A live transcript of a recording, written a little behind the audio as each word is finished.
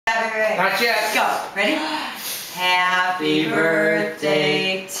right. Not yet. Go. Ready? Happy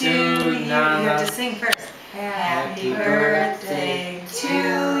birthday to you. You have to sing first. Happy birthday to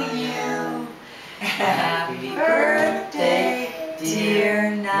you. Happy birthday,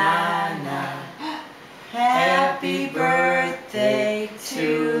 dear Nana. Happy birthday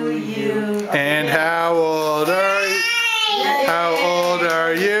to you. And how old are you? How old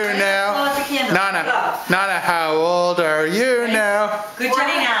are you now? Nana, how old are you now? Good job.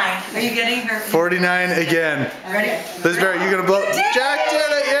 49. Are you getting her? 49 again. Ready? Lizbert, you gonna blow? Jack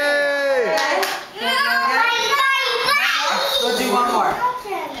did it! Yay! We'll do one more.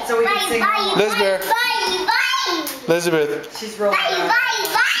 So we can sing. Lizbert. Elizabeth. She's rolling out.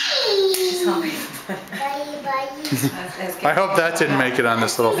 She's hungry. I hope that didn't make it on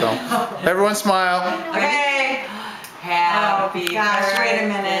this little film. Everyone smile. Okay. Happy Gosh, wait a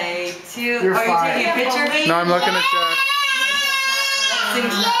birthday minute. to. You're Are you fine. taking a picture of me? No, I'm looking at Jack.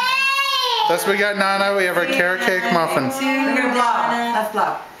 That's we got Nana. We have our carrot cake muffins. We're gonna blow. Let's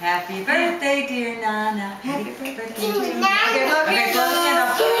blow. Happy birthday, dear Nana. Happy birthday to you. Okay, blow. Okay, blow the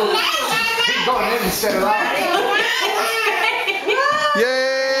candle. Keep going in instead of out.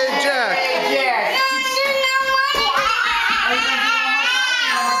 Yay, Jack! Yeah.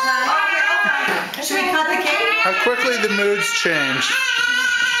 Should we cut the cake? How quickly the moods change.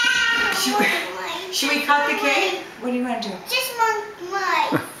 Should we cut the cake? What do you want to do? Just one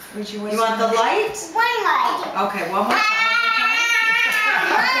light. You want the light? One light. Okay, one more time.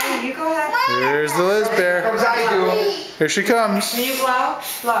 Okay, you go ahead. Here's the Liz Bear. Comes I do. Here she comes. Can you blow?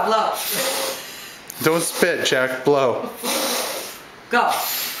 Blow, blow. Don't spit, Jack. Blow. Go.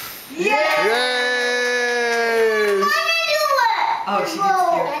 Yay! Yay! Oh, she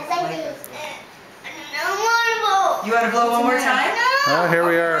gets scared. You want to blow one more time? Oh, here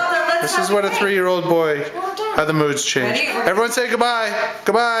we are. This is what a 3-year-old boy, how the moods change. Everyone say goodbye.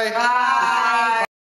 Goodbye. Bye.